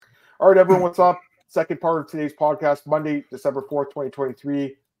All right, everyone, what's up? Second part of today's podcast, Monday, December 4th,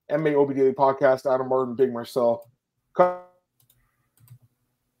 2023. MMAOB Daily Podcast, Adam Martin, Big Marcel.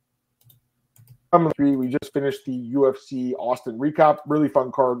 We just finished the UFC Austin recap. Really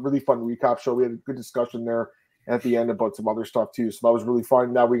fun card, really fun recap show. We had a good discussion there at the end about some other stuff too. So that was really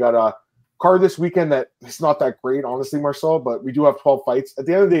fun. Now we got a card this weekend that it's not that great, honestly, Marcel, but we do have 12 fights. At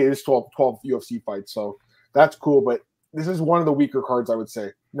the end of the day, it is 12 UFC fights. So that's cool. But this is one of the weaker cards, I would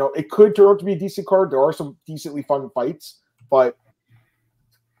say. You know, it could turn out to be a decent card. There are some decently fun fights, but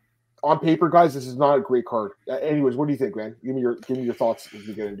on paper, guys, this is not a great card. Anyways, what do you think, man? Give me your thoughts as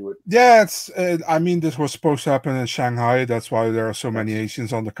we get into it. Yeah, I mean, this was supposed to happen in Shanghai. That's why there are so many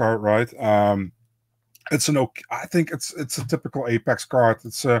Asians on the card, right? I think it's a typical Apex card.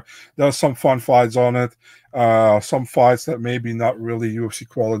 There's some fun fights on it. Some fights that maybe not really UFC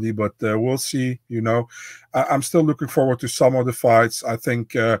quality, but we'll see. You know, I'm still looking forward to some of the fights. I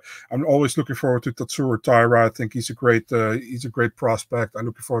think I'm always looking forward to Tatsuro Taira. I think he's a great prospect. I'm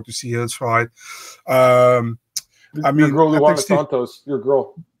looking forward to see his fight. I mean, your girl Luana Santos, your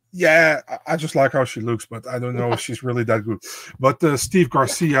girl. Yeah, I just like how she looks, but I don't know if she's really that good. But Steve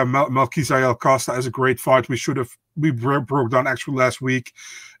Garcia, Melquizael Costa is a great fight. We broke down actually last week,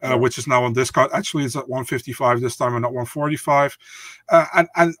 which is now on this card. Actually, it's at 155 this time and not 145. And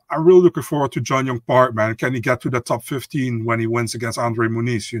I'm really looking forward to John Young Park, man. Can he get to the top 15 when he wins against Andre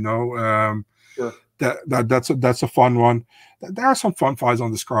Muniz? You know, sure. That's a fun one. There are some fun fights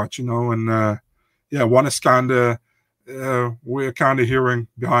on this card, you know, and one is kind of. We're kind of hearing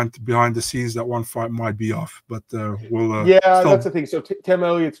behind the scenes that one fight might be off, but we'll. That's the thing. So Tim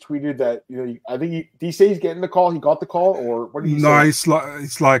Elliott's tweeted that I think did he say he's getting the call? He got the call, or what did he say? No,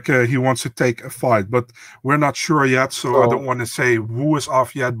 it's like he wants to take a fight, but we're not sure yet. So I don't want to say who is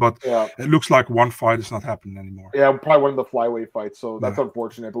off yet, but it looks like one fight is not happening anymore. Yeah, probably one of the flyweight fights. So that's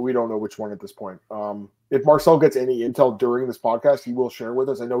unfortunate, but we don't know which one at this point. If Marcel gets any intel during this podcast, he will share with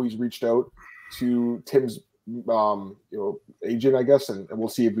us. I know he's reached out to Tim's agent, I guess, and we'll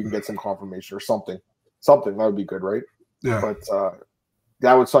see if we can get some confirmation or something that would be good, right? But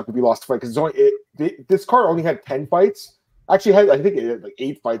that would suck if we lost a fight, because this card only had 10 fights. Actually I think it had like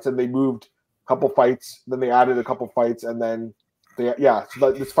 8 fights, and they moved a couple fights, then they added a couple fights, and then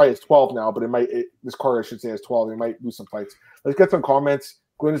so this fight is 12 now, but this card I should say has 12. They might lose some fights. Let's get some comments.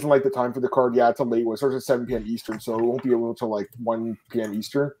 Glenn doesn't like the time for the card. It's a late one. It starts at 7 p.m. Eastern, so it won't be able until like 1 p.m.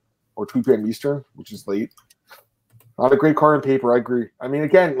 Eastern or 2 p.m. Eastern, which is late. Not a great card on paper. I agree. I mean,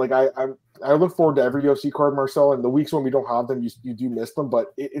 again, like I look forward to every UFC card, Marcel, and the weeks when we don't have them, you do miss them.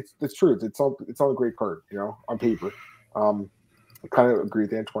 But it's true. It's not a great card, on paper. I kind of agree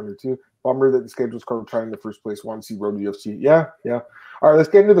with Antoine here too. Bummer that the schedule's card trying in the first place. Want to see road to UFC? Yeah. All right, let's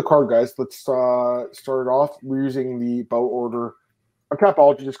get into the card, guys. Let's start it off. We're using the bout order. On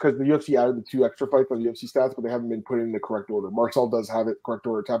Tapology, just because the UFC added the 2 extra fights on the UFC stats, but they haven't been put in the correct order. Marcel does have it correct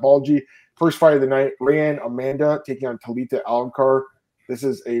order. Tapology. First fight of the night, Rayan Amanda taking on Talita Alankar. This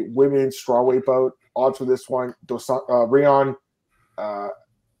is a women's strawweight bout. Odds for this one, Rayan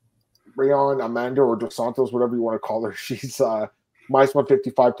Amanda or Dos Santos, whatever you want to call her. She's minus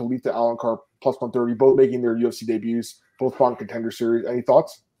 155, Talita Alankar plus 130, both making their UFC debuts, both fun contender series. Any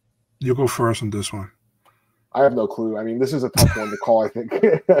thoughts? You go first on this one. I have no clue. I mean, this is a tough one to call, I think.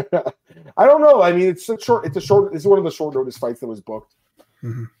 I don't know. I mean, it's one of the short notice fights that was booked.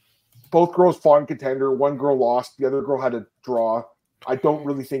 Mm-hmm. Both girls fought in contender. One girl lost. The other girl had a draw. I don't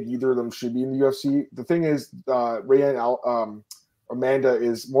really think either of them should be in the UFC. The thing is, Rayan Amanda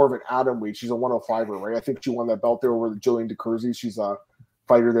is more of an atom weight. She's a 105er, right? I think she won that belt there over Jillian DeCursey. She's a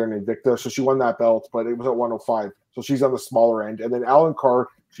fighter there in Invicta. So she won that belt, but it was at 105. So she's on the smaller end. And then Alankar,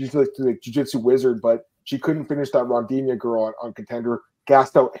 she's like the jiu-jitsu wizard, but she couldn't finish that Rondina girl on contender.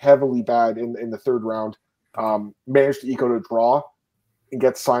 Gassed out heavily bad in the third round. Managed to eke out a draw and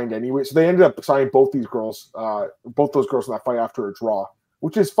get signed anyway. So they ended up signing both those girls in that fight after a draw,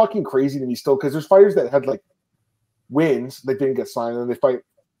 which is fucking crazy to me still, because there's fighters that had like wins that didn't get signed, and they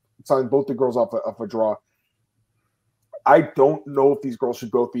signed both the girls off a draw. I don't know if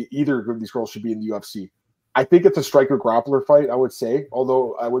either of these girls should be in the UFC. I think it's a striker grappler fight, I would say.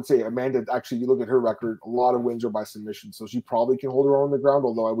 Although I would say Amanda, actually, you look at her record, a lot of wins are by submission. So she probably can hold her own on the ground,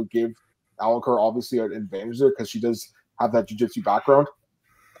 although I would give Alankar obviously an advantage there because she does have that jiu-jitsu background.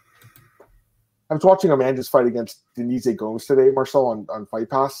 I was watching Amanda's fight against Denise Gomes today, Marcel, on Fight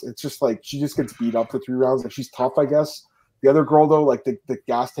Pass. It's just like she just gets beat up for 3 rounds. Like, she's tough, I guess. The other girl, though, like the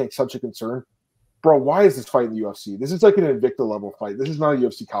gas tank's such a concern. Bro, why is this fight in the UFC? This is like an Invicta level fight. This is not a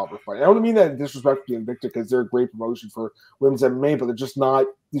UFC caliber fight. I don't mean that in disrespect to Invicta because they're a great promotion for women's MMA, but they're just not.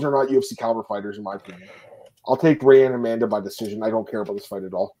 These are not UFC caliber fighters, in my opinion. I'll take Ray and Amanda by decision. I don't care about this fight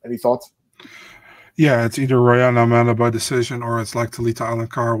at all. Any thoughts? Yeah, it's either Ryan Amanda by decision, or it's like Talita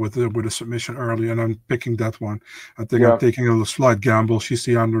Alencar with a submission early, and I'm picking that one. I think I'm taking a slight gamble. She's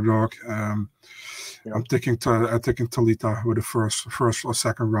the underdog. I'm taking Talita with a first or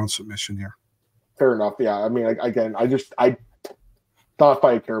second round submission here. Fair enough. Yeah, I mean, again, I not a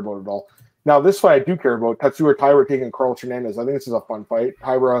fight I care about at all. Now, this fight I do care about. Tatsuro Taira taking Carlos Hernandez. I think this is a fun fight.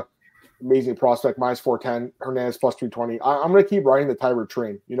 Taira, amazing prospect, minus 410. Hernandez plus 320. I'm going to keep riding the Taira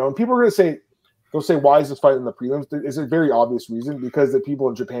train. And people are going to say. They'll say, why is this fight in the prelims? It's a very obvious reason, because the people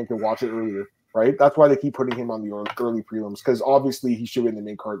in Japan can watch it earlier, right? That's why they keep putting him on the early prelims, because obviously he should be in the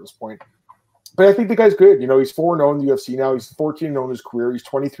main card at this point. But I think the guy's good. He's 4-0 in the UFC now. He's 14-0 in his career. He's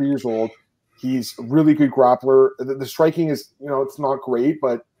 23 years old. He's a really good grappler. The striking is, it's not great,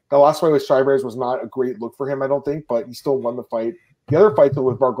 but the last fight with Chavez was not a great look for him, I don't think, but he still won the fight. The other fights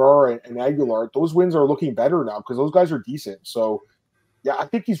with Vergara and Aguilar, those wins are looking better now because those guys are decent. So, yeah, I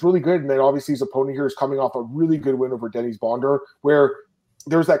think he's really good. And then obviously his opponent here is coming off a really good win over Dennis Bondar, where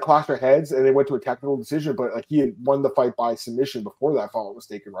there was that clash of heads and they went to a technical decision, but he had won the fight by submission before that, if I'm not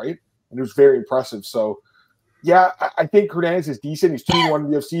mistaken, right? And it was very impressive. So, yeah, I think Hernandez is decent. He's 2-1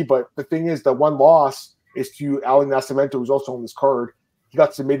 in the UFC, but the thing is, the one loss is to Alan Nascimento, who's also on this card. He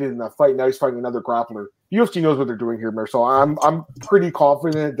got submitted in that fight. Now he's fighting another grappler. The UFC knows what they're doing here, Marcel. I'm pretty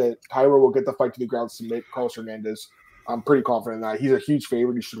confident that Taira will get the fight to the ground, submit Carlos Hernandez. I'm pretty confident in that. He's a huge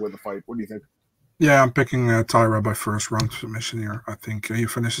favorite. He should win the fight. What do you think? Yeah, I'm picking Taira by first round submission here. I think he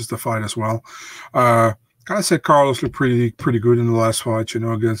finishes the fight as well. Kind of say Carlos looked pretty good in the last fight,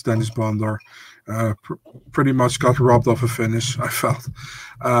 against Dennis Bondar. Pretty much got robbed of a finish, I felt.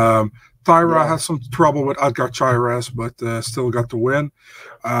 Taira had some trouble with Edgar Chavez, but still got the win.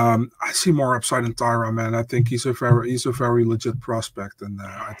 I see more upside in Taira, man. I think he's a very legit prospect, and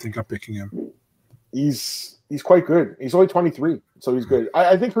I think I'm picking him. He's quite good. He's only 23, so he's good.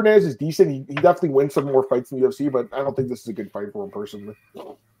 I think Hernandez is decent. He definitely wins some more fights in the UFC, but I don't think this is a good fight for him personally.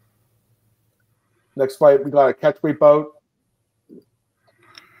 Next fight, we got a catchweight bout.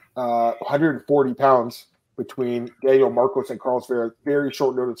 140 pounds between Daniel Marcos and Carlos Vera. Very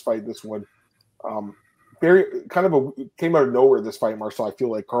short notice fight, this one. Very kind of came out of nowhere, this fight, Marcel. I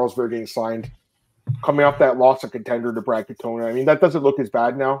feel like Carlos Vera getting signed, coming off that loss of Contender to Brad Katona. I mean, that doesn't look as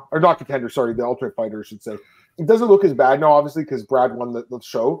bad now. Or not Contender, sorry, the Ultimate Fighter, I should say. It doesn't look as bad now, obviously, because Brad won the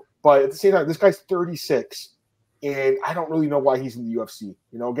show. But at the same time, this guy's 36, and I don't really know why he's in the UFC.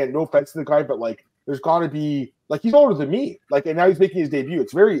 Again, no offense to the guy, but, there's got to be – he's older than me. And now he's making his debut.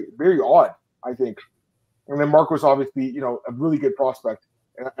 It's very, very odd, I think. And then Marcos, obviously, a really good prospect.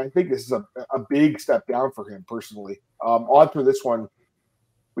 And I think this is a big step down for him, personally. Odd for this one,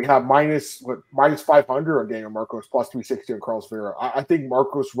 we have minus 500 on Daniel Marcos, plus 360 on Carlos Vera. I think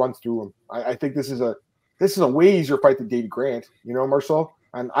Marcos runs through him. I think this is a way easier fight than David Grant, Marcel.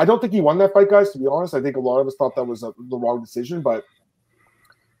 And I don't think he won that fight, guys, to be honest. I think a lot of us thought that was the wrong decision, but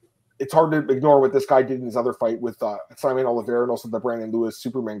it's hard to ignore what this guy did in his other fight with Simon Oliveira and also the Brandon Lewis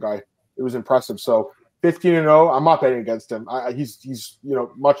Superman guy. It was impressive. So 15-0, I'm not betting against him. He's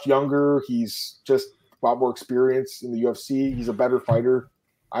much younger. He's just got more experience in the UFC. He's a better fighter.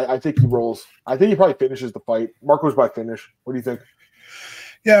 I think he rolls. I think he probably finishes the fight. Marcos by finish. What do you think?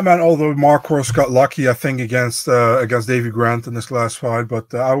 Yeah, man. Although Marcos got lucky, I think against Davy Grant in this last fight,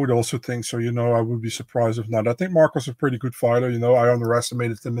 but I would also think so. I would be surprised if not. I think Marcos is a pretty good fighter. I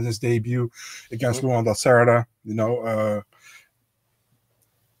underestimated him in his debut against Luan da Cerda.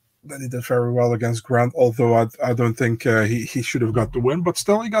 Then he did very well against Grant, although I don't think he should have got the win, but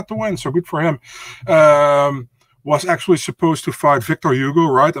still he got the win, so good for him. Was actually supposed to fight Victor Hugo,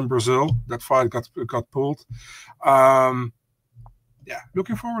 right, in Brazil. That fight got pulled. Yeah,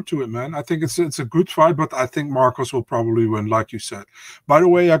 looking forward to it, man. I think it's a good fight, but I think Marcos will probably win, like you said. By the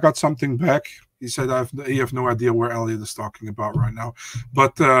way, I got something back. He said he have no idea where Elliot is talking about right now,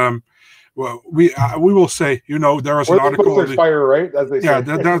 but well, we will say, there is an article. Fire, right? As they say.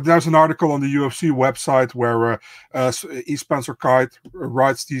 There's an article on the UFC website where E. Spencer Kite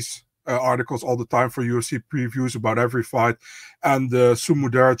writes these articles all the time for UFC previews about every fight, and the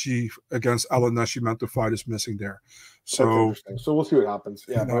Sumudaerji against Alan Nascimento fight is missing there. So we'll see what happens.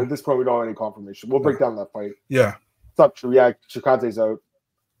 Yeah, but at this point we don't have any confirmation. We'll break down that fight. Yeah, it's not true. Yeah, Chikate's out.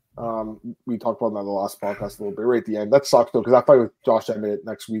 We talked about that in the last podcast a little bit right at the end. That sucks though, because that fight with Josh Emmett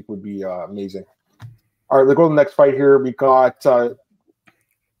next week would be amazing. All right, let's go to the next fight here. We got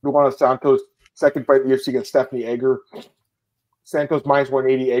Luana Santos, second fight in the UFC against Stephanie Egger. Santos minus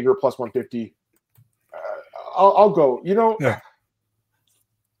 180, Egger plus 150. I'll go. Yeah.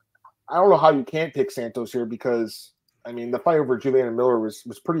 I don't know how you can't pick Santos here because I mean, the fight over Juliana Miller was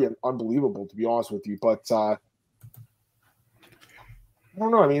pretty unbelievable, to be honest with you. But I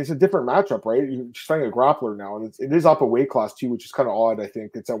don't know. I mean, it's a different matchup, right? She's fighting a grappler now, and it is up a weight class too, which is kind of odd. I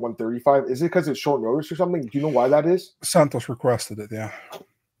think it's at 135. Is it because it's short notice or something? Do you know why that is? Santos requested it. Yeah,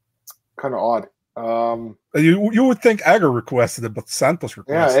 kind of odd. You would think Egger requested it, but Santos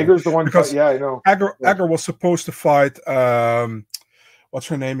requested. Yeah, Egger's the one. Because yeah, I know. Egger was supposed to fight. What's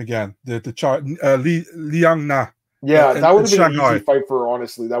her name again? The child Liang Na. Yeah, that would have been Shanghai. an easy fight for her.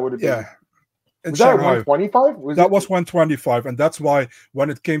 Honestly, that would have been. Yeah. Was that 125? That was 125, and that's why when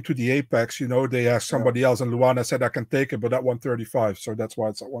it came to the apex, they asked somebody else, and Luana said I can take it, but at 135, so that's why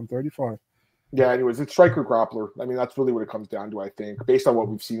it's at 135. Yeah. Anyways, it's striker grappler. I mean, that's really what it comes down to. I think, based on what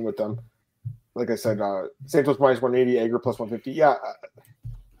we've seen with them. Like I said, Santos minus 180, Egger plus 150. Yeah,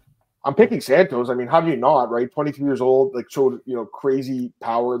 I'm picking Santos. I mean, how do you not, right? 23 years old, like showed crazy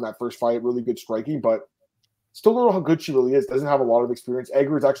power in that first fight, really good striking, but still don't know how good she really is. Doesn't have a lot of experience.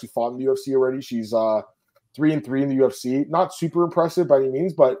 Egger has actually fought in the UFC already. She's 3-3 in the UFC. Not super impressive by any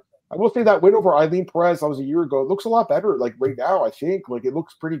means, but I will say that win over Eileen Perez, that was a year ago, it looks a lot better. Like right now, I think like it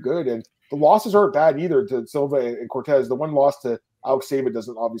looks pretty good, and the losses aren't bad either to Silva and Cortez. The one loss to Alex Saba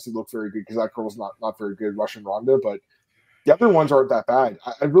doesn't obviously look very good because that girl's not very good, Russian Ronda, but the other ones aren't that bad.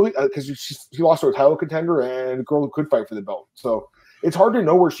 I really because she lost to a title contender and a girl who could fight for the belt. So it's hard to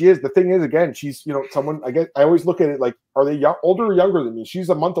know where she is. The thing is, again, she's someone. I always look at it like, are they older or younger than me? She's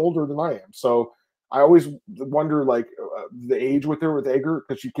a month older than I am. So I always wonder like the age with her with Egger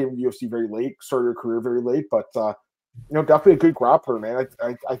because she came to the UFC very late, started her career very late, but definitely a good grappler, man.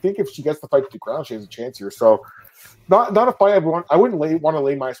 I think if she gets the fight to the ground, she has a chance here. So. Not a fight everyone. I wouldn't want to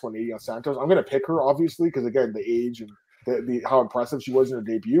lay minus 180 on Santos. I'm going to pick her obviously because again the age and the how impressive she was in her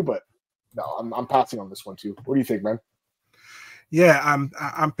debut. But no, I'm passing on this one too. What do you think, man? Yeah,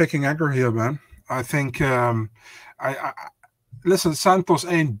 I'm picking Egger here, man. I think I listen. Santos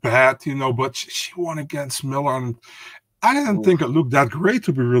ain't bad, but she won against Miller, and I didn't think it looked that great,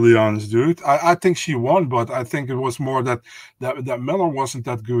 to be really honest, dude. I think she won, but I think it was more that Miller wasn't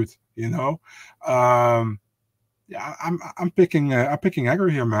that good, Yeah, I'm picking Egger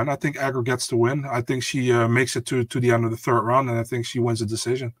here, man. I think Egger gets the win. I think she makes it to the end of the third round, and I think she wins the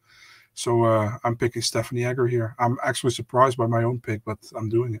decision. So I'm picking Stephanie Egger here. I'm actually surprised by my own pick, but I'm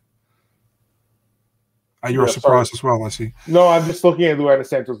doing it. You're surprised as well, I see. No, I'm just looking at Luana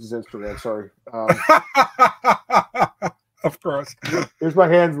Santos' Instagram. Sorry. Of course. Here's my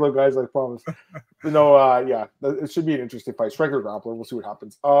hands, look, guys. I promise. But no, yeah, it should be an interesting fight. Striker grappler. We'll see what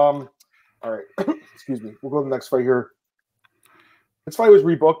happens. All right. Excuse me. We'll go to the next fight here. This fight was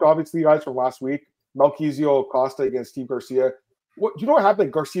rebooked, obviously, guys, from last week. Melquizio Costa against Steve Garcia. Do you know what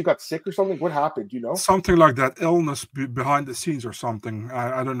happened? Garcia got sick or something? What happened? Do you know? Something like that. Illness behind the scenes or something.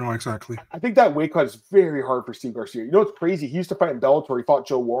 I don't know exactly. I think that weight cut is very hard for Steve Garcia. It's crazy. He used to fight in Bellator. He fought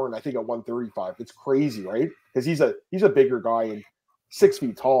Joe Warren, I think, at 135. It's crazy, right? Because he's a bigger guy and 6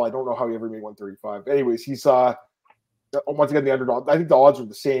 feet tall. I don't know how he ever made 135. Anyways, he's once again the underdog. I think the odds are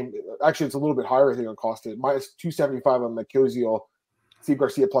the same. Actually, it's a little bit higher, I think, on Costa. Minus 275 on Melquizio. Steve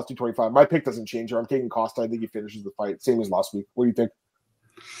Garcia plus 225. My pick doesn't change here. I'm taking Costa. I think he finishes the fight. Same as last week. What do you think?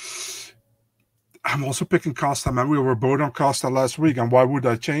 I'm also picking Costa, man. We were both on Costa last week, and why would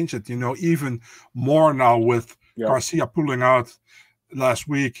I change it? Even more now with Garcia pulling out last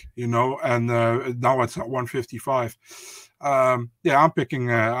week, and now it's at 155. I'm picking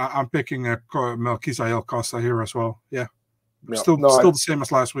Melquizio Costa here as well. Yeah. Still the same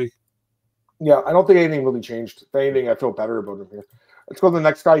as last week. Yeah, I don't think anything really changed. If anything, I feel better about him here. Let's go to the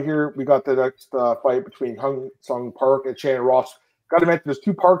next guy here. We got the next fight between Hung Sung Park and Shannon Ross. Got to mention there's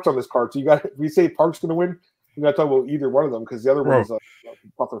 2 Parks on this card. So if you say Park's going to win, you got to talk about either one of them because the other one's a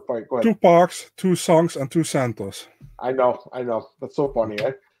tougher fight. Go ahead. 2 Parks, 2 Songs, and 2 Santos. I know. That's so funny,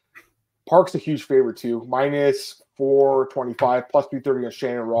 eh? Park's a huge favorite too. Minus 425, plus 330 on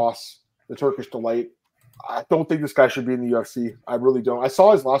Shannon Ross, the Turkish delight. I don't think this guy should be in the UFC. I really don't. I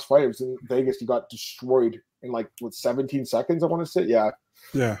saw his last fight. It was in Vegas. He got destroyed in 17 seconds, I want to say. Yeah.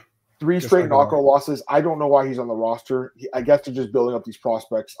 3 straight knockout losses. I don't know why he's on the roster. I guess they're just building up these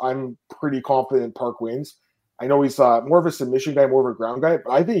prospects. I'm pretty confident Park wins. I know he's more of a submission guy, more of a ground guy,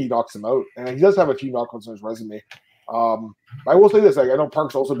 but I think he knocks him out. And he does have a few knockouts on his resume. I will say this. I know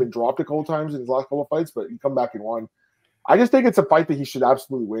Park's also been dropped a couple times in his last couple of fights, but he come back and won. I just think it's a fight that he should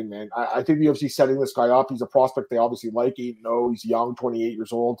absolutely win, man. I think the UFC's setting this guy up. He's a prospect they obviously like. 8-0. He's young, 28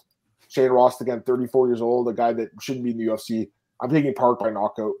 years old. Shane Ross, again, 34 years old, a guy that shouldn't be in the UFC. I'm taking Park by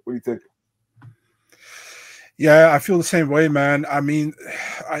knockout. What do you think? Yeah, I feel the same way, man. I mean,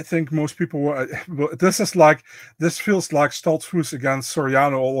 I think most people. This feels like Stoltzfus against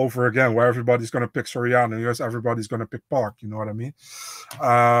Soriano all over again, where everybody's going to pick Soriano, and yes, everybody's going to pick Park. You know what I mean?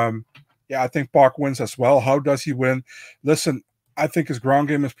 Yeah, I think Park wins as well. How does he win? Listen, I think his ground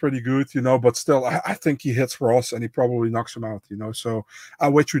game is pretty good, but still, I think he hits Ross and he probably knocks him out. So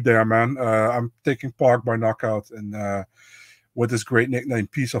I'll wait you there, man. I'm taking Park by knockout and with this great nickname,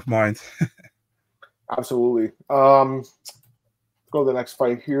 Peace of Mind. Absolutely. Let's go to the next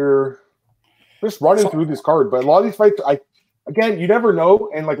fight here. Just running through this card, but a lot of these fights, again, you never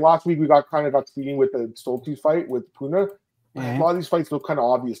know. And like last week, we got speeding with the Stoltzfus fight with Puna. A lot of these fights look kind of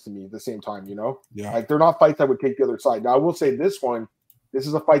obvious to me at the same time, Yeah. Like they're not fights that would take the other side. Now I will say this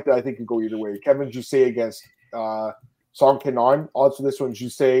is a fight that I think could go either way. Kevin Jusset against Song Kenan. Odds for this one,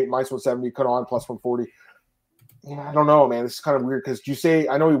 Jusset minus 170, Kenan plus 140. Yeah, I don't know, man. This is kind of weird because Jusset,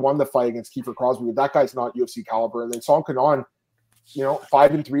 I know he won the fight against Kiefer Crosby, but that guy's not UFC caliber. And then Song Kenan,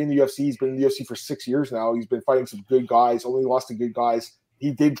 5-3 in the UFC. He's been in the UFC for 6 years now. He's been fighting some good guys, only lost to good guys. He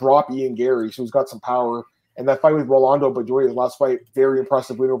did drop Ian Gary, so he's got some power. And that fight with Rolando Bedoya, the last fight, very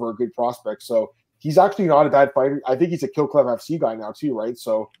impressive win over a good prospect. So he's actually not a bad fighter. I think he's a Kill Club FC guy now too, right?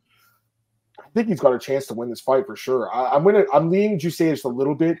 So I think he's got a chance to win this fight for sure. I'm leaning Jusset just a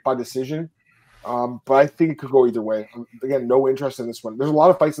little bit by decision. But I think it could go either way. Again, no interest in this one. There's a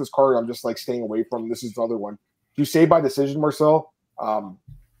lot of fights in this card I'm just like staying away from. This is the other one. You say by decision, Marcel.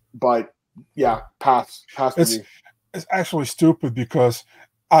 But yeah, pass for me. It's actually stupid because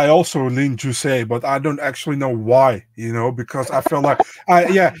I also lean Jusset, but I don't actually know why, because I feel like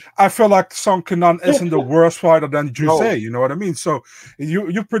I feel like Song Kenan isn't the worst fighter than Jusset, no. You know what I mean? So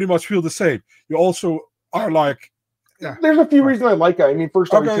you pretty much feel the same. You also are like, yeah. There's a few reasons I like it. I mean,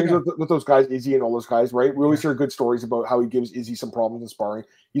 first off, he trains with those guys, Izzy and all those guys, right? We always hear good stories about how he gives Izzy some problems in sparring.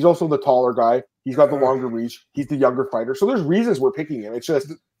 He's also the taller guy. He's got the longer reach. He's the younger fighter. So there's reasons we're picking him. It's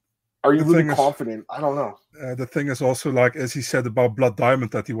just, are you really confident? I don't know. The thing is also, like, as he said about Blood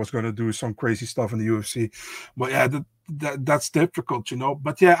Diamond, that he was going to do some crazy stuff in the UFC. But yeah, that's difficult,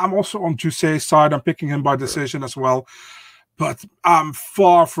 But yeah, I'm also on Jusset's side. I'm picking him by decision as well. But I'm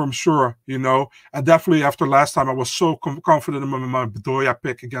far from sure, and definitely after last time, I was so confident in my Bedoya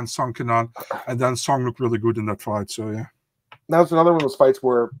pick against Song Kenan, and then Song looked really good in that fight. So yeah, that's another one of those fights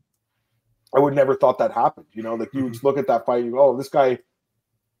where I would never thought that happened. Like you would look at that fight, and you go, "Oh, this guy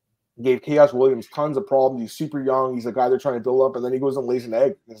gave Chaos Williams tons of problems. He's super young. He's a guy they're trying to build up, and then he goes and lays an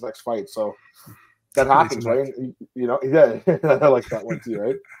egg in his next fight." So that happens, right? Yeah, I like that one too,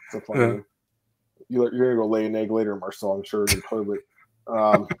 right? It's a funny one. You're going to go lay an egg later, Marcel, I'm sure, in the toilet.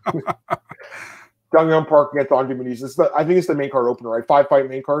 Jung Park against Andre Muniz. I think it's the main card opener, right? 5-fight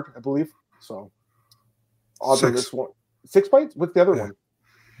main card, I believe. So, odds on this one. 6 fights? What's the other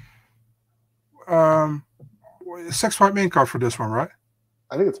one? 6-fight main card for this one, right?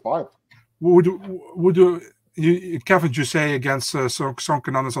 I think it's 5. Would you Kevin Jusset against Song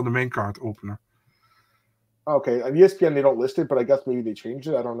Kenan is on the main card opener? Okay, on ESPN they don't list it, but I guess maybe they changed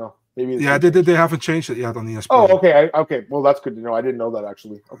it. I don't know. Maybe they haven't changed it yet on ESPN. Oh, okay, okay. Well, that's good to know. I didn't know that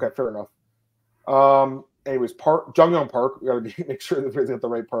actually. Okay, fair enough. Anyways, Jung Young Park. We got to make sure that we got the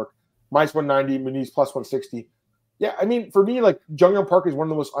right Park. Minus 190, Muniz plus 160. Yeah, I mean, for me, like Jung Young Park is one of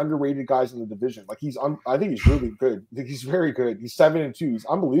the most underrated guys in the division. Like I think he's really good. I think he's very good. He's 7-2. He's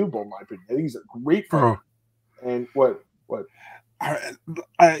unbelievable in my opinion. I think he's a great fighter. And what?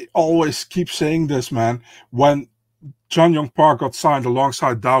 I always keep saying this, man. When Jung Young Park got signed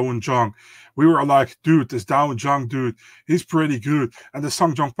alongside Dawoon Jung, we were like, dude, this Dawoon Jung dude, he's pretty good. And the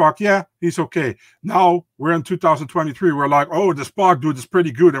Song Jung Park, yeah, he's okay. Now we're in 2023. We're like, oh, this Park dude is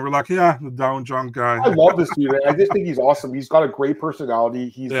pretty good. And we're like, yeah, the Dawoon Jung guy. I love this dude. I just think he's awesome. He's got a great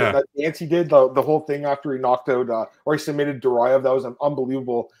personality. That dance he did, the whole thing after he knocked out or he submitted Duraev. That was an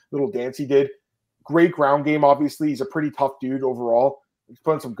unbelievable little dance he did. Great ground game, obviously. He's a pretty tough dude overall. He's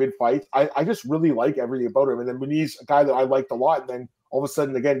put in some good fights. I just really like everything about him. And then Muniz, a guy that I liked a lot. And then all of a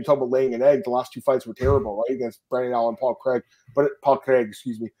sudden, again, you talk about laying an egg. The last 2 fights were terrible, right? Against Brendan Allen, Paul Craig. But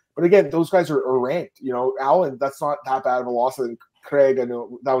again, those guys are ranked. Allen, that's not that bad of a loss. And Craig, I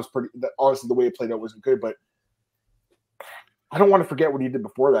know that was pretty. Honestly, the way it played out wasn't good. But I don't want to forget what he did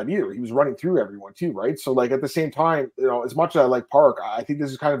before that either. He was running through everyone too, right? So, like at the same time, as much as I like Park, I think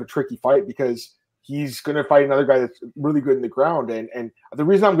this is kind of a tricky fight because he's going to fight another guy that's really good in the ground. And the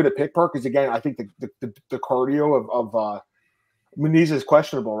reason I'm going to pick Park is, again, I think the cardio of Muniz is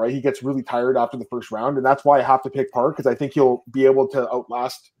questionable, right? He gets really tired after the first round, and that's why I have to pick Park because I think he'll be able to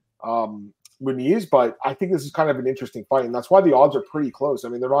outlast Muniz. But I think this is kind of an interesting fight, and that's why the odds are pretty close. I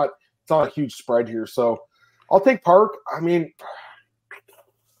mean, it's not a huge spread here. So I'll take Park. I mean,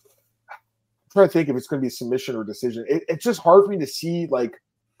 trying to think if it's going to be a submission or decision. It's just hard for me to see like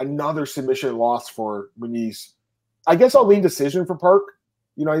another submission loss for Muniz. I guess I'll lean decision for Park.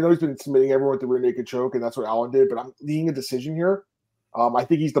 You know, I know he's been submitting everyone with the rear naked choke, and that's what Allen did, but I'm leaning a decision here. I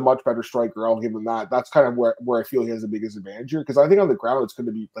think he's the much better striker. I'll give him that. That's kind of where I feel he has the biggest advantage here, because I think on the ground it's going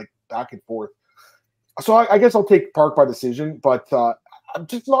to be like back and forth. So I guess I'll take Park by decision, but I'm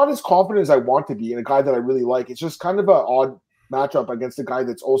just not as confident as I want to be in a guy that I really like. It's just kind of an odd matchup against a guy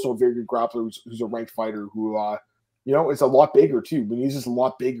that's also a very good grappler, who's a ranked fighter who, you know, is a lot bigger too. Muniz is a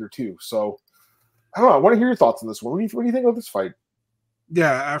lot bigger too. So I don't know. I want to hear your thoughts on this one. What do you think of this fight?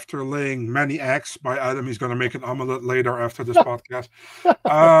 Yeah, after laying many eggs by Adam, he's going to make an omelet later after this podcast.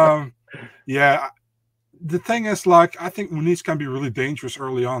 Yeah, the thing is, like, I think Muniz can be really dangerous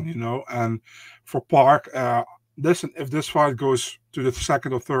early on, you know, and for Park, listen, if this fight goes to the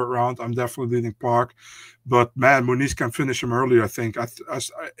second or third round, I'm definitely leading Park. But man, Muniz can finish him early, I think,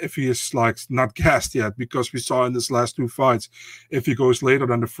 if he is like not gassed yet, because we saw in his last two fights, if he goes later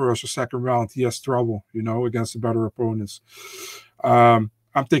than the first or second round, he has trouble, you know, against the better opponents. I'm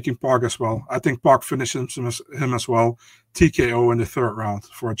taking Park as well. I think Park finishes him as well. TKO in the third round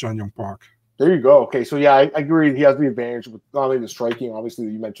for John Young Park. There you go. Okay, so yeah, I agree. He has the advantage with not only the striking, obviously,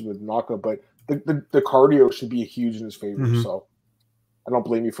 that you mentioned with knockout, but the cardio should be huge in his favor. Mm-hmm. So I don't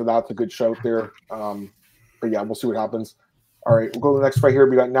blame you for that. It's a good shout there. But yeah, we'll see what happens. All right, we'll go to the next fight here.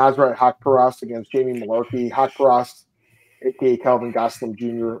 We got Nasrat Haqparast against Jamie Mullarkey. Haqparast, a.k.a. Calvin Gastelum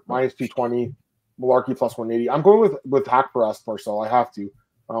Jr., minus 220. Mullarkey plus 180. I'm going with Haqparast, Marcel. I have to.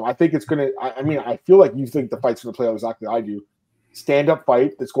 I think it's going to – I mean, I feel like you think the fight's going to play out exactly like I do. Stand-up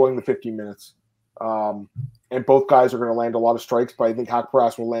fight that's going to 15 minutes. And both guys are going to land a lot of strikes, but I think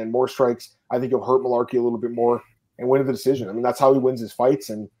Haqparast will land more strikes. I think he'll hurt Mullarkey a little bit more and win the decision. I mean, that's how he wins his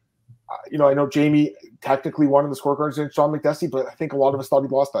fights. And, you know, I know Jamie technically won in the scorecards against Sean McDessie, but I think a lot of us thought he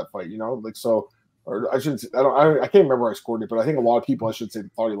lost that fight, you know? Like, so – or I shouldn't say, I can't remember where I scored it, but I think a lot of people, I should say,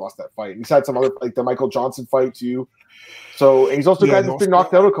 thought he lost that fight. And he's had some other, like the Michael Johnson fight too. So, and he's also a guy that's been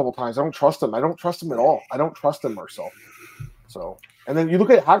knocked out a couple times. I don't trust him. I don't trust him at all. I don't trust him, Marcel. So, and then you look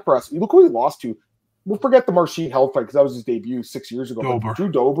at Haqparast, you look who he lost to. We'll forget the Marcin Held fight because that was his debut 6 years ago.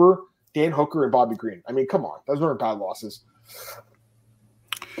 Drew Dober, Dan Hooker, and Bobby Green. I mean, come on. Those weren't bad losses.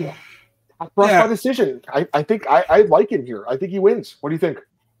 Yeah. Haqparast by decision. I think I like him here. I think he wins. What do you think?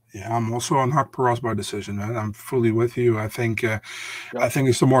 Yeah, I'm also on Haqparast by decision, man. I'm fully with you. I think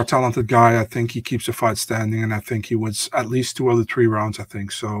he's the more talented guy. I think he keeps the fight standing, and I think he wins at least 2 of the 3 rounds, I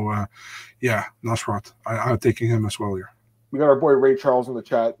think. So, yeah, Nasrat. I'm taking him as well here. We got our boy Ray Charles in the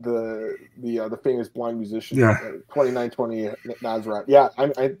chat, the famous blind musician. Yeah. 29-20 Nasrat. Yeah,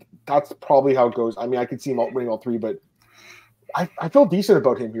 I that's probably how it goes. I mean, I could see him winning all 3, but I feel decent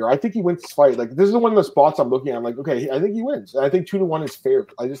about him here. I think he wins this fight. Like, this is one of the spots I'm looking at. I'm like, okay, I think he wins. And I think 2-1 is fair.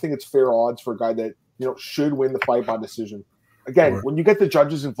 I just think it's fair odds for a guy that, you know, should win the fight by decision. Again, when you get the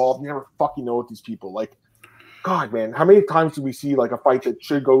judges involved, you never fucking know with these people. Like, God, man, how many times do we see like a fight that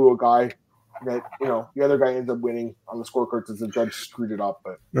should go to a guy that, you know, the other guy ends up winning on the scorecards because the judge screwed it up?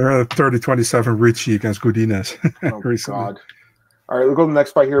 But they're 30-27 Richie against Gutierrez. Oh, God. All right, we'll go to the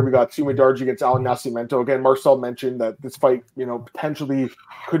next fight here. We got Suma Darji against Alan Nascimento. Again, Marcel mentioned that this fight, you know, potentially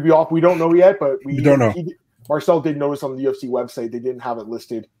could be off. We don't know yet, but we don't know. Marcel did notice on the UFC website they didn't have it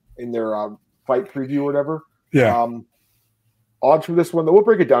listed in their fight preview or whatever. Yeah. Odds for this one, though, we'll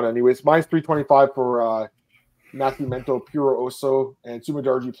break it down anyways. Minus 325 for Nascimento, Puro Oso, and Suma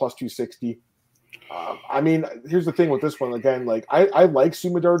Darji plus 260. I mean, here's the thing with this one. Again, like, I like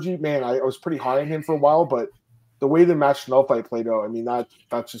Suma Darji. Man, I was pretty high on him for a while, but the way the Matt Schnell fight played out, I mean,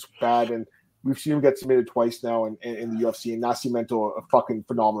 that's just bad. And we've seen him get submitted twice now in the UFC. And Nascimento, a fucking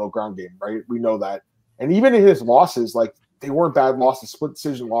phenomenal ground game, right? We know that. And even in his losses, like, they weren't bad losses, split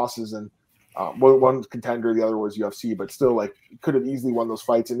decision losses. And one contender, the other was UFC. But still, like, could have easily won those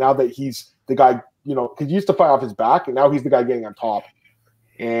fights. And now that he's the guy, you know, because he used to fight off his back, and now he's the guy getting on top.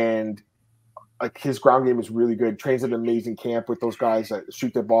 And, like, his ground game is really good. Trains at an amazing camp with those guys that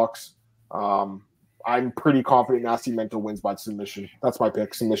shoot their box. I'm pretty confident Nascimento wins by submission. That's my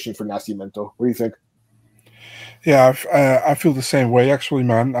pick, submission for Nascimento. What do you think? Yeah, I feel the same way, actually,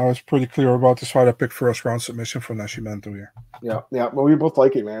 man. I was pretty clear about this fight. I picked first round submission for Nascimento here. Yeah. Well, we both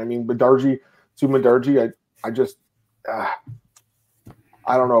like it, man. I mean, Suma Darji, I just, I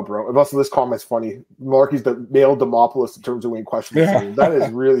don't know, bro. Unless this comment's funny. Mullarkey's the male Demopoulos in terms of winning questions. Yeah. That is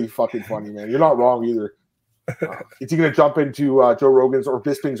really fucking funny, man. You're not wrong either. Is he going to jump into Joe Rogan's or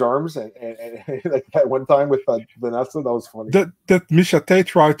Bisping's arms and like that one time with Vanessa? That was funny. That Misha Tate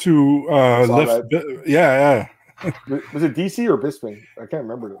tried to lift. Yeah. Was it DC or Bisping? I can't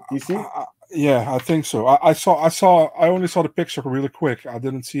remember. DC? Yeah, I think so. I only saw the picture really quick. I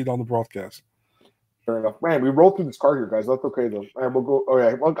didn't see it on the broadcast. Fair enough. Man, we rolled through this card here, guys. That's okay, though. And we'll go.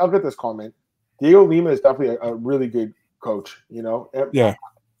 Okay, well, I'll get this comment. Diego Lima is definitely a really good coach, you know? And Yeah.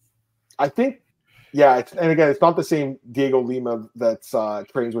 I think, yeah, and again, it's not the same Diego Lima that's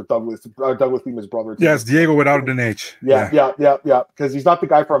trains with Douglas Lima's brother. Yeah, it's Diego without an H. Yeah. Because he's not the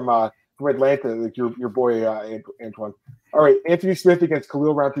guy from Atlanta, like your boy Antoine. All right, Anthony Smith against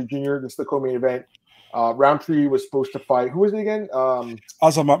Khalil Roundtree Jr. This is the co-main event. Roundtree was supposed to fight. Who was it again?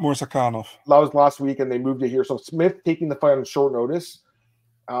 Azamat Mursakhanov. That was last week, and they moved it here. So Smith taking the fight on short notice.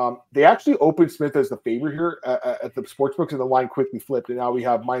 They actually opened Smith as the favorite here at the sportsbooks, and the line quickly flipped, and now we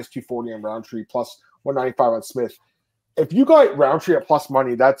have minus 240 on Roundtree, plus 195 on Smith. If you got Roundtree at plus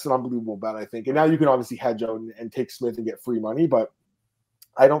money, that's an unbelievable bet, I think. And now you can obviously hedge out and take Smith and get free money, but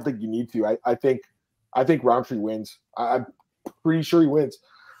I don't think you need to. I think Roundtree wins. I'm pretty sure he wins.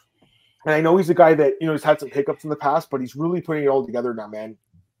 And I know he's a guy that, you know, he's had some hiccups in the past, but he's really putting it all together now, man.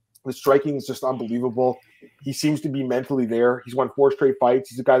 The striking is just unbelievable. He seems to be mentally there. He's won 4 straight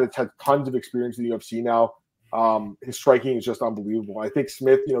fights. He's a guy that's had tons of experience in the UFC now. His striking is just unbelievable. I think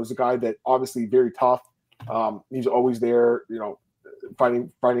Smith, you know, is a guy that obviously very tough. He's always there, you know,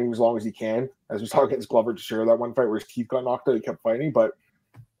 fighting as long as he can. As we saw against Glover to share that one fight where his teeth got knocked out, he kept fighting. But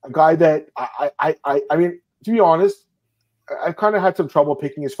a guy that I mean, to be honest, I've kind of had some trouble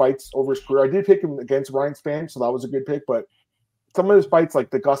picking his fights over his career. I did pick him against Ryan Spann, so that was a good pick. But some of his fights, like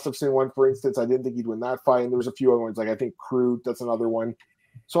the Gustafsson one, for instance, I didn't think he'd win that fight. And there was a few other ones, like I think Crude, that's another one.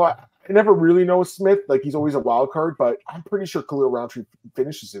 So I never really know Smith. Like he's always a wild card, but I'm pretty sure Khalil Roundtree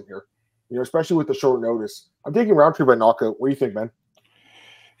finishes him here. You know, especially with the short notice. I'm taking Roundtree by knockout. What do you think, man?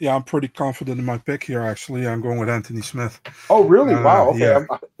 Yeah, I'm pretty confident in my pick here, actually. I'm going with Anthony Smith. Oh, really? Wow. Okay. Yeah.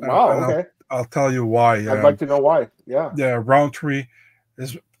 Wow. Okay. I'll tell you why. I'd like to know why. Yeah. Yeah, Roundtree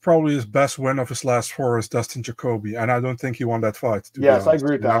is probably his best win of his last 4 is Dustin Jacoby, and I don't think he won that fight. Yes, I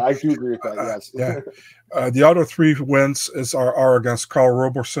agree with that. I do agree with that, yes. The other 3 wins are against Carl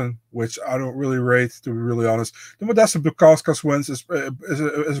Roberson, which I don't really rate, to be really honest. The Modesta Bukauskas wins is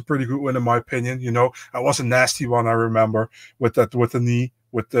a pretty good win in my opinion. You know, it was a nasty one, I remember, with the knee,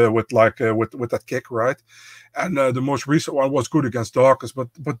 with that kick, right? And the most recent one was good against Dawkins,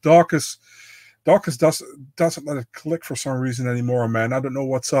 but Dawkins doesn't let it click for some reason anymore, man. I don't know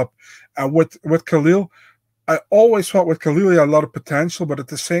what's up. And with Khalil, I always thought with Khalil he had a lot of potential, but at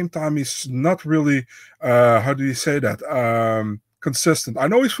the same time he's not really how do you say that? Consistent. I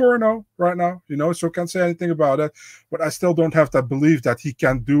know he's 4-0 right now, you know, so can't say anything about it, but I still don't have that belief that he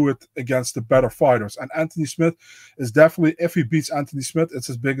can do it against the better fighters. And Anthony Smith is definitely, if he beats Anthony Smith, it's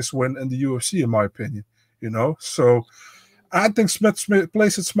his biggest win in the UFC, in my opinion. You know, so I think Smith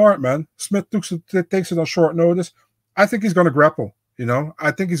plays it smart, man. Smith takes it on short notice. I think he's going to grapple. You know, I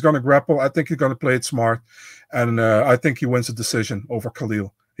think he's going to grapple. I think he's going to play it smart, and I think he wins the decision over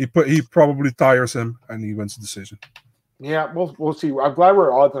Khalil. He probably tires him, and he wins the decision. Yeah, we'll see. I'm glad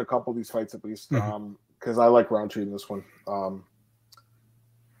we're odds on a couple of these fights at least, because I like Roundtree in this one.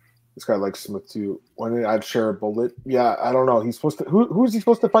 This guy likes Smith too. When I'd share a bullet, yeah, I don't know. He's supposed to. Who's he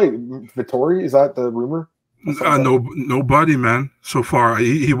supposed to fight? Vittori? Is that the rumor? Nobody, man. So far,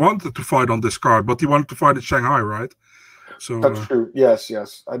 he wanted to fight on this card, but he wanted to fight in Shanghai, right? So that's true.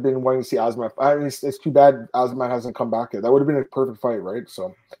 Yes. I've been wanting to see Azamat. I mean, it's too bad Azamat hasn't come back yet. That would have been a perfect fight, right?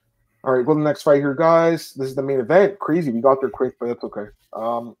 So, all right, go to the next fight here, guys. This is the main event. Crazy, we got there quick, but that's okay.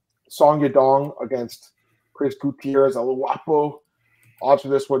 Song Yadong against Chris Gutierrez, El Guapo. Odds for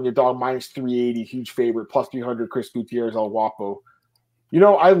this one, Yadong minus 380, huge favorite, plus 300. Chris Gutierrez, El Guapo. You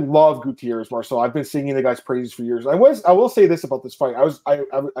know, I love Gutierrez, Marcel. I've been singing the guy's praises for years. I will say this about this fight.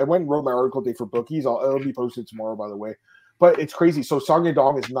 I went and wrote my article today for bookies. It'll be posted tomorrow, by the way. But it's crazy. So Song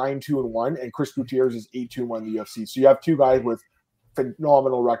Yadong is 9-2-1, and Chris Gutierrez is 8-2-1 in the UFC. So you have 2 guys with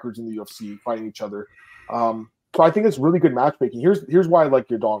phenomenal records in the UFC fighting each other. So I think it's really good matchmaking. Here's why I like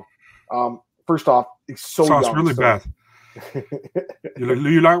Yadong. First off, it's so sounds young, really bad.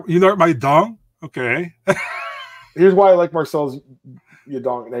 you like my dong? Okay. Here's why I like Marcel's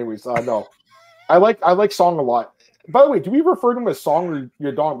Yadong. Anyways, no, I like Song a lot. By the way, do we refer to him as Song or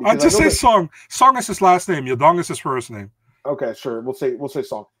Yadong? I'll just say Song. Song is his last name. Yadong is his first name. Okay, sure. We'll say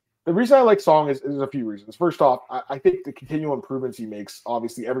Song. The reason I like Song is a few reasons. First off, I think the continual improvements he makes,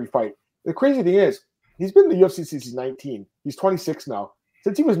 obviously every fight. The crazy thing is, he's been in the UFC since he's 19. He's 26 now.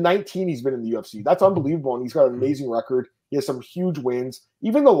 Since he was 19, he's been in the UFC. That's unbelievable, and he's got an amazing record. He has some huge wins.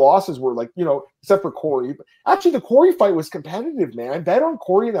 Even the losses were like, you know, except for Corey. Actually, the Corey fight was competitive, man. I bet on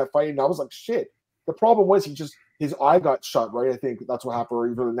Corey in that fight, and I was like, shit. The problem was his eye got shut, right? I think that's what happened,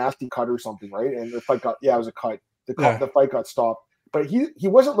 or either a nasty cut or something, right? And the fight it was a cut. The fight got stopped. But he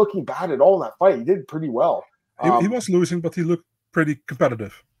wasn't looking bad at all in that fight. He did pretty well. He was losing, but he looked pretty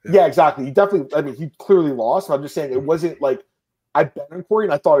competitive. Yeah, exactly. He definitely. I mean, he clearly lost. I'm just saying it wasn't like I bet on Corey,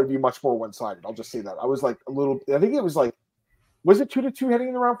 and I thought it'd be much more one-sided. I'll just say that. I was like a little. I think it was like. Was it 2-2 heading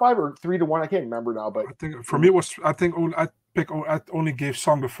into round 5 or 3-1? I can't remember now. But I think for me it was. I think I only gave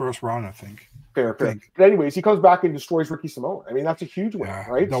Song the first round. I think. Fair. But anyways, he comes back and destroys Ricky Simone. I mean, that's a huge win,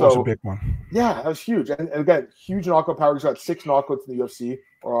 right? That was a big one. Yeah, that was huge. And again, huge knockout power. He's got 6 knockouts in the UFC.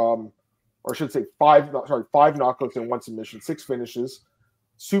 Or I should say 5 knockouts and 1 submission, 6 finishes.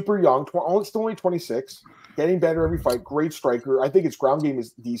 Super young, still only 26. Getting better every fight. Great striker. I think his ground game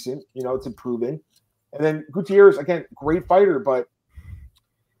is decent. You know, it's improving. And then Gutierrez, again, great fighter, but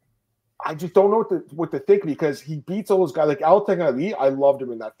I just don't know what to think because he beats all those guys. Like Altec Ali, I loved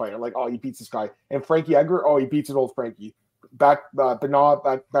him in that fight. I'm like, oh, he beats this guy. And Frankie Edgar, oh, he beats an old Frankie. Oh,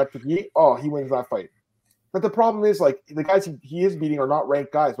 he wins that fight. But the problem is, like, the guys he is beating are not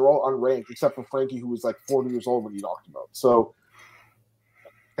ranked guys. They're all unranked, except for Frankie, who was like 40 years old when he knocked him out. So,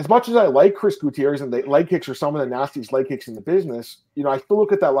 as much as I like Chris Gutierrez and the leg kicks are some of the nastiest leg kicks in the business, you know, I still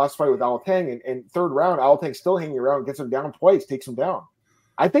look at that last fight with Alatang, and third round, Alatang's still hanging around, gets him down twice, takes him down.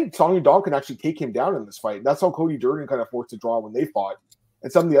 I think Song Yadong can actually take him down in this fight. That's how Cody Durden kind of forced a draw when they fought.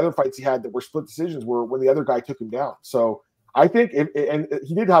 And some of the other fights he had that were split decisions were when the other guy took him down. So I think, and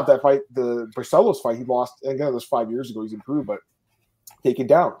he did have that fight, the Barcelos fight, he lost, and again, it was 5 years ago, he's improved, but taken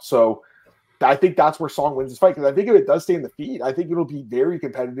down. So I think that's where Song wins this fight, because I think if it does stay in the feed, I think it'll be very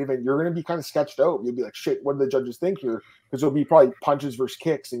competitive, and you're going to be kind of sketched out. You'll be like, shit, what do the judges think here? Because it'll be probably punches versus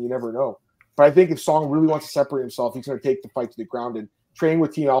kicks, and you never know. But I think if Song really wants to separate himself, he's going to take the fight to the ground and train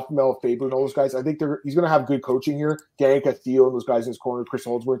with Team Alpha Male, Faber, and all those guys. I think he's going to have good coaching here. Danny Castillo and those guys in his corner, Chris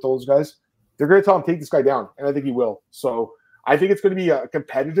Holdsworth, all those guys. They're going to tell him, take this guy down, and I think he will. So I think it's going to be a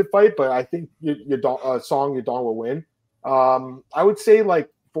competitive fight, but I think Song Yadong will win. I would say like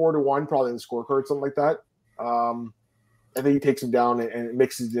 4-1 probably in the scorecard, something like that. I think he takes him down and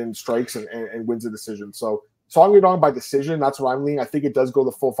mixes in strikes and wins the decision. So Song Yadong by decision, that's what I'm leaning. I think it does go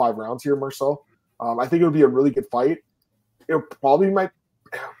the full 5 rounds here, Marcel. I think it'll be a really good fight. It'll probably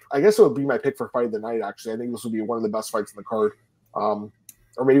I guess it would be my pick for fight of the night, actually. I think this will be one of the best fights in the card.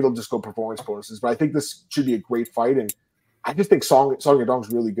 Or maybe they'll just go performance bonuses. But I think this should be a great fight. And I just think Song Yadong's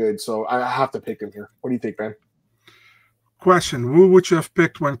really good. So I have to pick him here. What do you think, Ben? Question: who would you have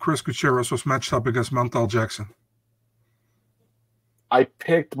picked when Chris Gutierrez was matched up against Montel Jackson? I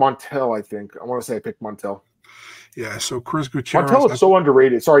picked Montel, I think. I want to say I picked Montel. Yeah, so Chris Gutierrez. Montel is so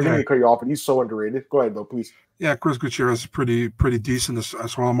underrated. Sorry, I didn't mean to cut you off, but he's so underrated. Go ahead, though, please. Yeah, Chris Gutierrez is pretty decent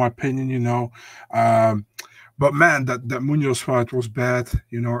as well, in my opinion, you know. But man, that Munoz fight was bad,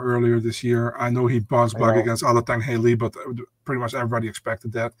 you know, earlier this year. I know he bounced back against Alatang Haley, but pretty much everybody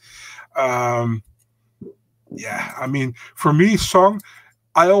expected that. Yeah, I mean, for me, Song,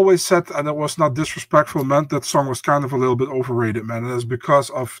 I always said, and it was not disrespectful, meant that Song was kind of a little bit overrated, man. And that's because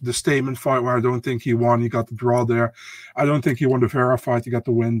of the Stamen fight where I don't think he won. He got the draw there. I don't think he won the Vera fight. He got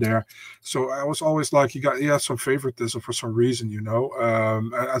the win there. So I was always like, he had some favoritism for some reason, you know,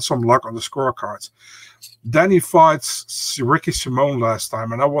 and some luck on the scorecards. Then he fights Ricky Simone last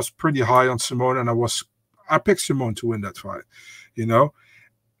time, and I was pretty high on Simone, and I picked Simone to win that fight, you know.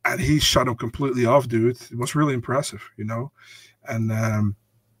 And he shut him completely off, dude. It was really impressive, you know. And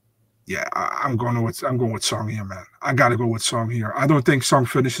yeah, I'm going with Song here, man. I gotta go with Song here. I don't think Song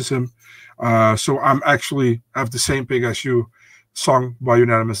finishes him. So I'm actually have the same pick as you, Song by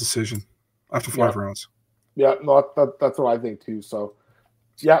unanimous decision after 5 rounds. Yeah, no, that's what I think too. So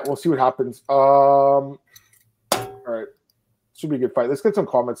yeah, we'll see what happens. All right. Should be a good fight. Let's get some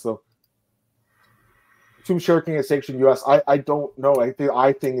comments though. Assume Shuriken is sanctioned US. I don't know. I think the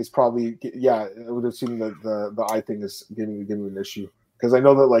eye thing is probably, yeah, I would assume that the eye thing is giving an issue. Because I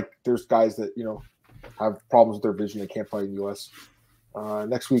know that like there's guys that, you know, have problems with their vision. They can't fight in the US.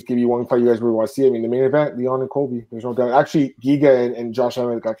 Next week, give you one fight you guys really want to see. I mean, the main event, Leon and Colby. There's no doubt. Actually, Giga and Josh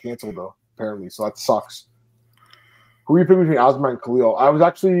Emmett got canceled though, apparently. So that sucks. Who are you picking between Azamat and Khalil? I was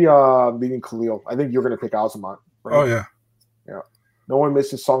actually leading Khalil. I think you're going to pick Azamat. Right? Oh, yeah. Yeah. No one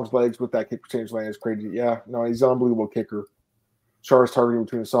misses Song's legs with that kick percentage line. It's crazy. Yeah. No, he's an unbelievable kicker. Char's targeting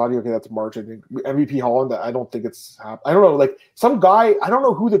between Saudi. Okay, that's March. I think MVP Holland. I don't think it's happened. I don't know. Like some guy. I don't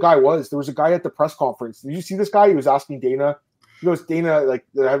know who the guy was. There was a guy at the press conference. Did you see this guy? He was asking Dana. He goes, Dana, like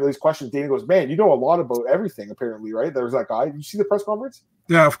I have these questions. Dana goes, man, you know a lot about everything. Apparently, right? There was that guy. Did you see the press conference?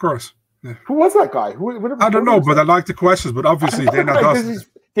 Yeah, of course. Yeah. Who was that guy? I don't know, but I like the questions. But obviously, Dana does.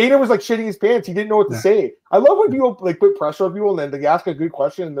 Dana was like shitting his pants. He didn't know what to say. I love when people like put pressure on people and then they ask a good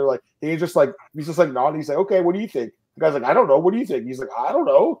question and they're like, he's just like nodding. He's like, okay, what do you think? The guy's like, I don't know. What do you think? He's like, I don't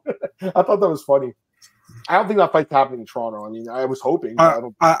know. I thought that was funny. I don't think that fight's happening in Toronto. I mean, I was hoping.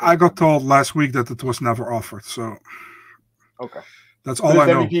 I got told last week that it was never offered. So okay. That's all I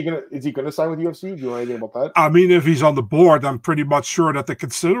know. Is he gonna sign with UFC? Do you know anything about that? I mean, if he's on the board, I'm pretty much sure that they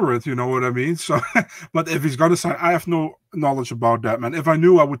consider it. You know what I mean? So, but if he's gonna sign, I have no knowledge about that, man. If I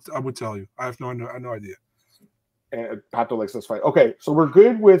knew, I would tell you. I have no idea. And Pato likes this fight. Okay, so we're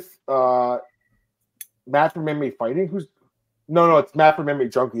good with Matt from MMA Fighting. No, it's Matt from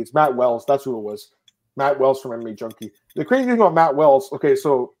MMA Junkie. It's Matt Wells. That's who it was. Matt Wells from MMA Junkie. The crazy thing about Matt Wells, okay,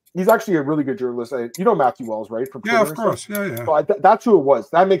 so he's actually a really good journalist. You know Matthew Wells, right? From yeah, of course. Yeah. So that's who it was.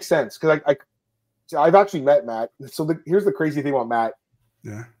 That makes sense because I've actually met Matt. So here's the crazy thing about Matt.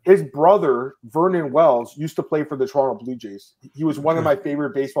 Yeah. His brother, Vernon Wells, used to play for the Toronto Blue Jays. He was one of my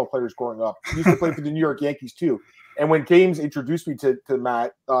favorite baseball players growing up. He used to play for the New York Yankees too. And when James introduced me to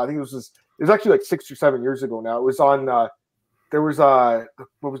Matt, I think it was actually like 6 or 7 years ago now. It was on there was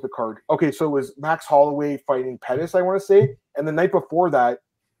what was the card? Okay, so it was Max Holloway fighting Pettis, I want to say. And the night before that,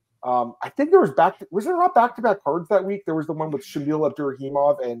 I think there was there not back-to-back cards that week? There was the one with Shamil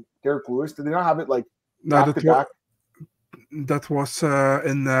Abdurrahimov and Derek Lewis. Did they not have it like back-to-back? That was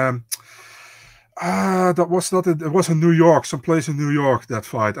in that was not it was in New York, someplace in New York, that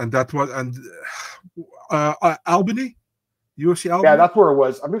fight, and that was Albany, UFC Albany. Yeah, that's where it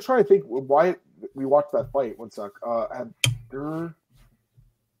was. I'm just trying to think why we watched that fight. One sec.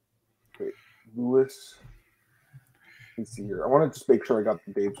 Lewis. Let's see here. I want to just make sure I got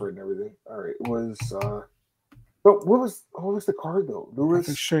the dates right and everything. All right, it was. But what was the card though? Lewis. I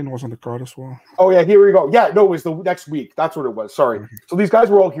think Shane was on the card as well. Oh yeah, here we go. Yeah, no, it was the next week. That's what it was. Sorry. So these guys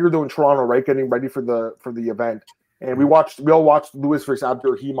were all here though in Toronto, right, getting ready for the event, and we all watched Lewis versus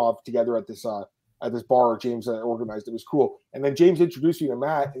Abdurahimov together at this bar James organized. It was cool. And then James introduced me to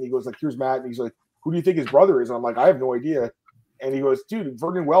Matt, and he goes like, "Here's Matt," and he's like, "Who do you think his brother is?" And I'm like, "I have no idea." And he goes, "Dude,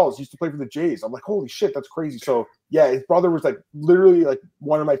 Vernon Wells used to play for the Jays." I'm like, "Holy shit, that's crazy." So yeah, his brother was like literally like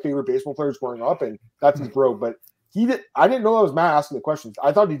one of my favorite baseball players growing up, and that's his bro. But I didn't know that was Matt asking the questions.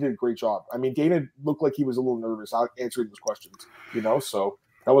 I thought he did a great job. I mean, Dana looked like he was a little nervous answering those questions, so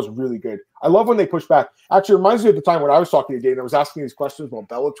that was really good. I love when they push back. Actually, it reminds me of the time when I was talking to Dana. I was asking these questions about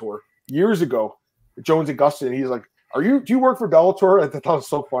Bellator years ago, Jones and Gustin, and he's like, do you work for Bellator? I thought that was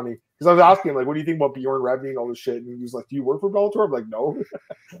so funny. Because I was asking him, like, what do you think about Bjorn Rebney and all this shit? And he was like, do you work for Bellator? I'm like, no.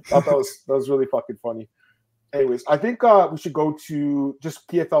 I thought that was really fucking funny. Anyways, I think we should go to just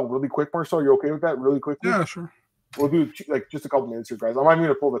PFL really quick, Marcel. You okay with that? Really quickly? Yeah, sure. We'll do like just a couple minutes here, guys. I'm not even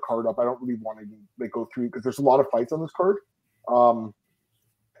going to pull the card up. I don't really want to like go through because there's a lot of fights on this card.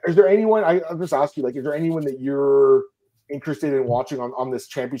 Is there anyone? I'll just ask you, like, is there anyone that you're interested in watching on this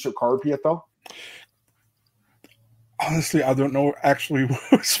championship card, PFL? Honestly, I don't know actually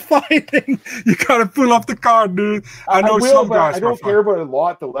who's fighting. You gotta pull up the card, dude. I know some guys. I don't care about it a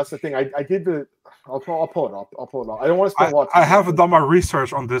lot, though. That's the thing. I did the. I'll pull it up. I don't want to spend a lot of time. I haven't done my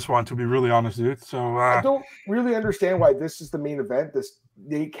research on this one, to be really honest, dude. So I don't really understand why this is the main event. This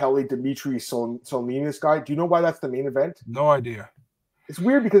Nate Kelly, Dimitri Solminas guy. Do you know why that's the main event? No idea. It's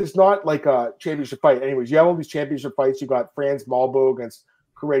weird because it's not like a championship fight. Anyways, you have all these championship fights. You got Franz Malbo against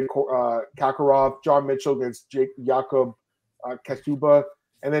Khalid Kakarov, John Mitchell against Jacob Kasuba,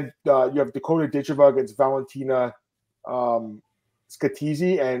 and then you have Dakota Ditcheva against Valentina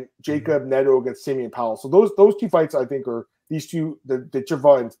Scatizzi and Jacob Neto against Simeon Powell. So those two fights, I think, are these two, the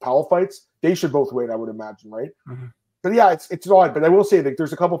Ditcheva and Powell fights. They should both win, I would imagine, right? Mm-hmm. But yeah, it's odd. But I will say that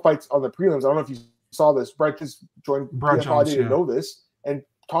there's a couple fights on the prelims. I don't know if you saw this. Brett just joined PFL. I didn't know this, and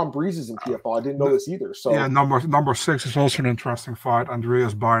Tom Breeze is in PFL. I didn't know this either. So yeah, number 6 is also an interesting fight.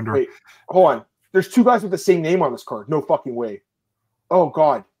 Andreas Binder. Wait, hold on. There's two guys with the same name on this card. No fucking way. Oh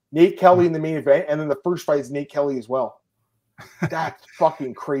God, Nate Kelly in the main event, and then the first fight is Nate Kelly as well. That's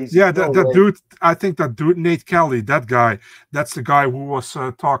fucking crazy. Yeah, that dude. I think that dude, Nate Kelly, that guy. That's the guy who was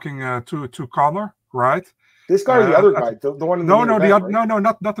talking to Connor, right? This guy or the other guy, the one in the main event, right? No,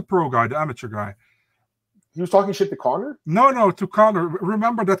 not the pro guy, the amateur guy. He was talking shit to Connor? No, to Connor.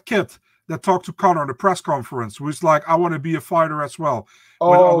 Remember that kid that talked to Connor in the press conference who was like, I want to be a fighter as well.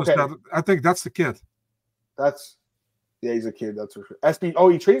 Oh, okay. I think that's the kid. Yeah, he's a kid, that's for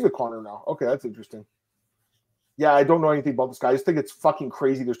sure. He trains with Connor now. Okay, that's interesting. Yeah, I don't know anything about this guy. I just think it's fucking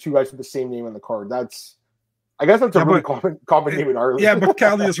crazy. There's two guys with the same name on the card. I guess that's a really common name in Ireland. Yeah, but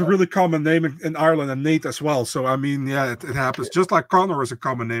Kelly is a really common name in Ireland, and Nate as well. So, I mean, yeah, it happens. Just like Connor is a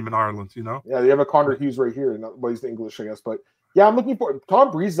common name in Ireland, you know? Yeah, they have a Connor Hughes right here. Well, he's English, I guess. But, yeah, I'm looking for –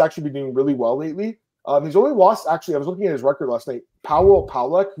 Tom Breeze has actually been doing really well lately. He's only lost – actually, I was looking at his record last night. Powell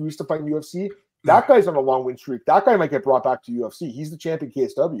Pawlak, who used to fight in UFC, that guy's on a long win streak. That guy might get brought back to UFC. He's the champion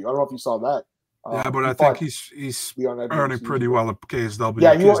KSW. I don't know if you saw that. Yeah, but I think he's earning pretty well at KSW.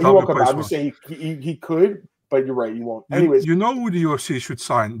 Yeah, he won't come back. I'm just saying he could, but you're right, he won't. Anyways, you know who the UFC should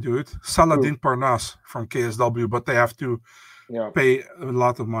sign, dude? Saladin Parnas from KSW, but they have to pay a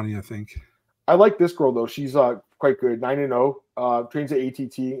lot of money, I think. I like this girl though. She's quite good. 9-0. Trains at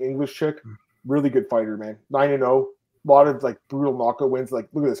ATT. English chick. Really good fighter, man. 9-0. A lot of like brutal knockout wins. Like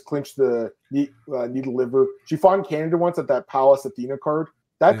look at this, clinched the knee to liver. She fought in Canada once at that Palace Athena card.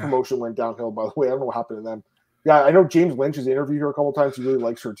 That promotion went downhill, by the way. I don't know what happened to them. Yeah, I know James Lynch has interviewed her a couple of times. He really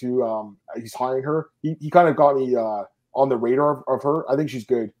likes her too. He's hiring her. He kind of got me on the radar of her. I think she's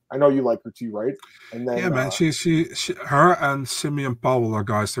good. I know you like her too, right? And then man, she her and Simeon Powell are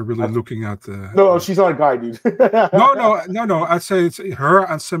guys they're really looking at. No, she's not a guy, dude. no. I'd say it's her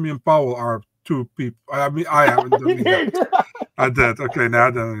and Simeon Powell are two people. I mean, I haven't done that. I did. Okay, now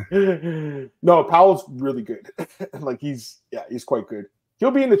then. No, Powell's really good. Like he's quite good. He'll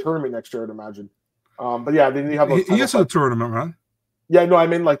be in the tournament next year, I'd imagine. But yeah, then you have. He is in the tournament, man. Yeah, no, I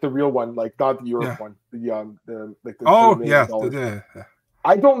mean like the real one, like not the Europe one. The like the yeah.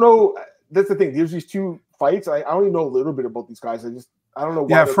 I don't know. That's the thing. There's these two fights. I only know a little bit about these guys. I don't know.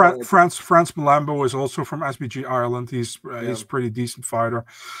 Why France Malambo is also from SBG Ireland. He's a pretty decent fighter.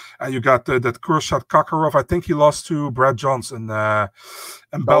 And you got that Kürşat Kakarov. I think he lost to Brad Johnson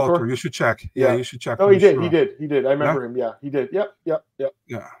in Bellator. You should check. Yeah, you should check. Oh, he did. I remember him. Yeah, he did. Yep.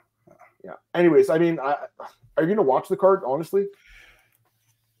 Yeah. Anyways, I mean, are you gonna watch the card? Honestly,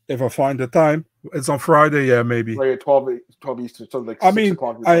 if I find the time, it's on Friday. Yeah, maybe. Like at 12 Eastern. So like. I mean,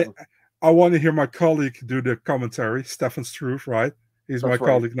 I want to hear my colleague do the commentary, Stefan Struve, right? He's my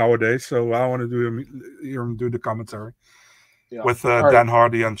colleague nowadays, so I want to hear him do the commentary with Dan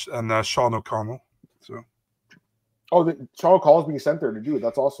Hardy and Sean O'Connell. So, Sean O'Connell's being sent there to do it.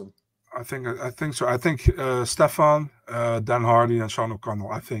 That's awesome. I think so. I think Stefan, Dan Hardy, and Sean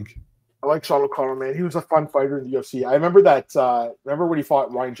O'Connell. I think. I like Sean O'Connell, man. He was a fun fighter in the UFC. I remember that. Remember when he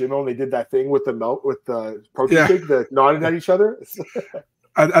fought Ryan Jimmo and they did that thing with the protein shake that nodded at each other.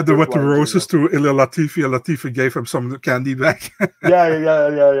 And with the roses to Ilia Latifi, and Latifi gave him some candy back.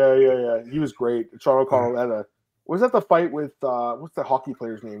 Yeah. He was great. Sean O'Connell had was that the fight with what's the hockey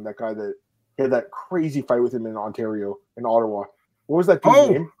player's name? That guy that he had that crazy fight with him in Ontario, in Ottawa. What was that dude's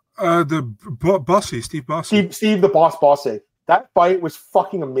name? Steve Bossy. Steve the Bossy. That fight was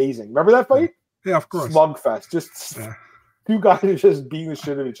fucking amazing. Remember that fight? Yeah, of course. Slugfest. Just two guys just beating the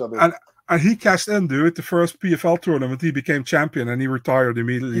shit out of each other. And he cashed in, dude. The first PFL tournament, he became champion, and he retired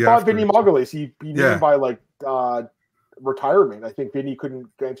immediately. He fought Vinny Margulies. He knew him by like retirement. I think Vinny couldn't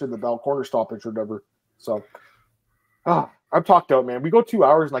enter the bell corner stoppage or whatever. So, I'm talked out, man. We go 2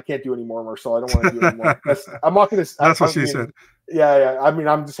 hours, and I can't do any more, Marcel. I don't want to do anymore. I'm not going to. That's what she said. Yeah. I mean,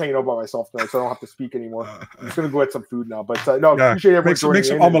 I'm just hanging out by myself now, so I don't have to speak anymore. I'm just going to go get some food now. But no, appreciate everyone joining. Make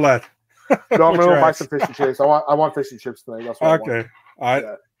some omelette. No, I'm going to buy some fish and chips. I want fish and chips tonight. That's what I want. Okay. All right.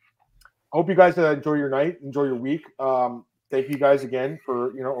 I hope you guys enjoy your night, enjoy your week. Thank you guys again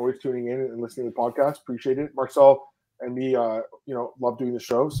for always tuning in and listening to the podcast. Appreciate it. Marcel and me, love doing the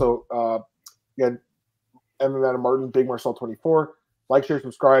show. So again, MMA and Martin, Big Marcel 24. Like, share,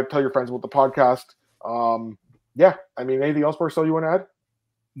 subscribe. Tell your friends about the podcast. I mean, anything else, Marcel, you want to add?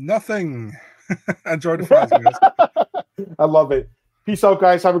 Nothing. Enjoy the fries, guys. I love it. Peace out,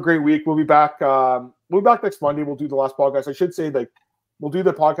 guys. Have a great week. We'll be back. Next Monday. We'll do the last podcast. I should say that. We'll do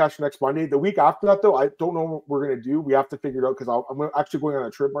the podcast for next Monday. The week after that, though, I don't know what we're going to do. We have to figure it out because I'm actually going on a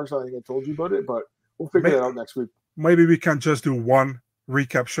trip, Marcel. I think I told you about it, but we'll figure it out next week. Maybe we can just do one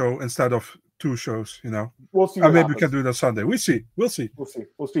recap show instead of two shows, We'll see. And maybe we can do it on Sunday. We'll see.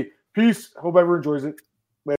 Peace. Hope everyone enjoys it.